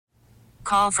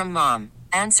call from mom.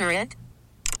 Answer it.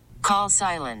 Call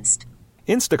silenced.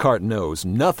 Instacart knows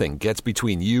nothing gets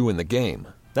between you and the game.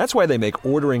 That's why they make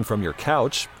ordering from your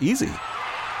couch easy.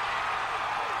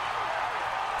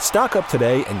 Stock up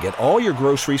today and get all your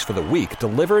groceries for the week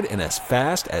delivered in as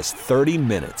fast as 30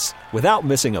 minutes without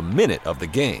missing a minute of the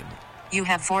game. You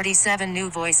have 47 new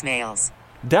voicemails.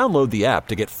 Download the app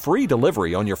to get free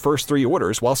delivery on your first 3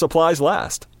 orders while supplies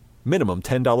last. Minimum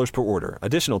 $10 per order.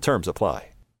 Additional terms apply.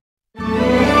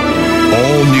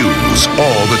 All news,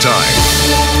 all the time.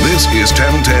 This is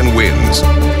 1010 Wins.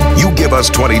 You give us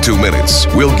 22 minutes,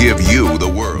 we'll give you the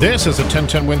world. This is a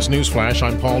 1010 Wins News Flash.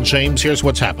 I'm Paul James. Here's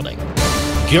what's happening.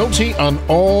 Guilty on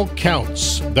all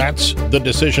counts. That's the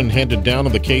decision handed down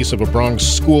in the case of a Bronx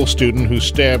school student who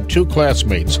stabbed 2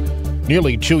 classmates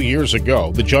nearly 2 years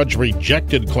ago. The judge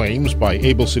rejected claims by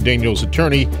Abel Cedeno's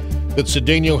attorney that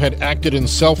Cedeno had acted in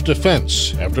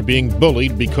self-defense after being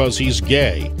bullied because he's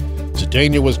gay.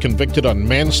 Cedeno was convicted on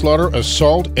manslaughter,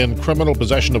 assault, and criminal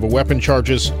possession of a weapon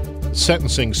charges.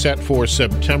 Sentencing set for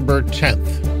September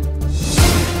 10th.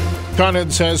 Con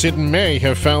Ed says it may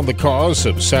have found the cause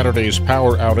of Saturday's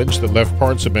power outage that left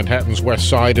parts of Manhattan's west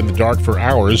side in the dark for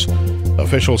hours.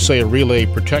 Officials say a relay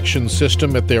protection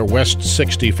system at their West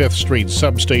 65th Street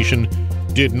substation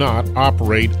did not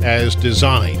operate as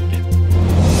designed.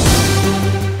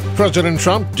 President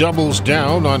Trump doubles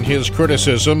down on his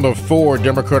criticism of 4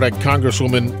 Democratic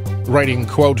congresswomen, writing,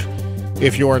 quote,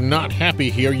 "If you are not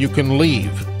happy here, you can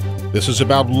leave. This is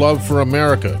about love for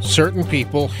America. Certain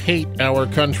people hate our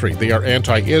country. They are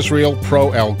anti-Israel,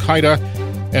 pro-Al-Qaeda,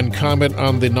 and comment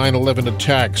on the 9/11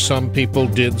 attacks. Some people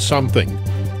did something.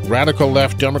 Radical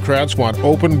left Democrats want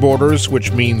open borders,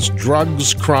 which means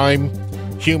drugs, crime,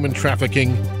 human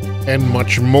trafficking, and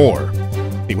much more."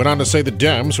 He went on to say the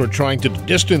Dems were trying to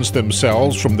distance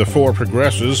themselves from the 4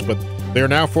 progressives, but they're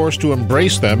now forced to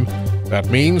embrace them. That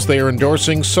means they are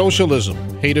endorsing socialism,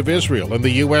 hate of Israel, and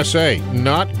the USA.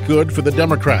 Not good for the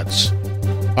Democrats,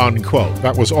 unquote.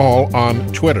 That was all on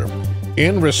Twitter.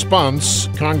 In response,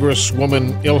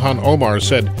 Congresswoman Ilhan Omar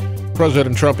said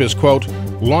President Trump is, quote,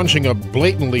 launching a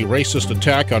blatantly racist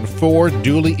attack on 4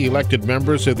 duly elected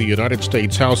members of the United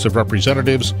States House of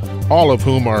Representatives, all of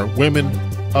whom are women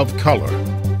of color,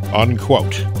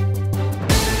 unquote.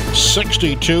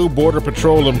 62 Border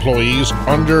Patrol employees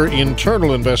under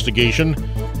internal investigation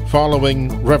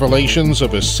following revelations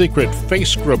of a secret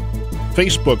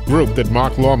Facebook group that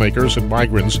mocked lawmakers and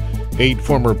migrants. 8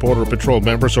 former Border Patrol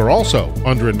members are also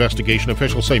under investigation.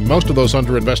 Officials say most of those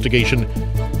under investigation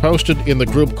posted in the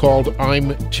group called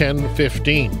I'm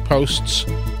 1015. Posts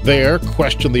there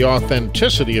question the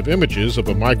authenticity of images of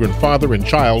a migrant father and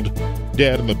child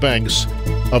dead in the banks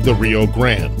of the Rio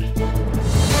Grande.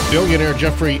 Billionaire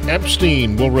Jeffrey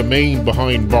Epstein will remain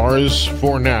behind bars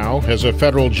for now as a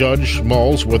federal judge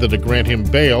mulls whether to grant him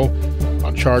bail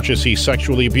on charges he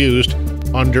sexually abused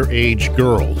underage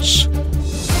girls.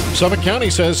 Suffolk County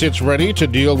says it's ready to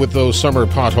deal with those summer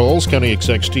potholes. County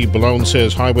Exec Steve Ballone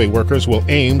says highway workers will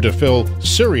aim to fill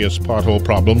serious pothole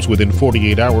problems within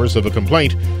 48 hours of a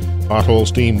complaint.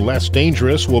 Potholes deemed less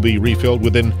dangerous will be refilled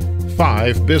within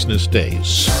 5 business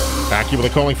days.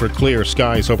 AccuWeather calling for clear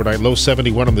skies overnight, low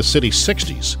 71 in the city,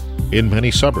 60s in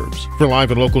many suburbs. For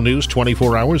live and local news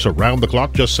 24 hours around the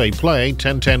clock, just say play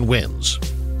 1010 Wins.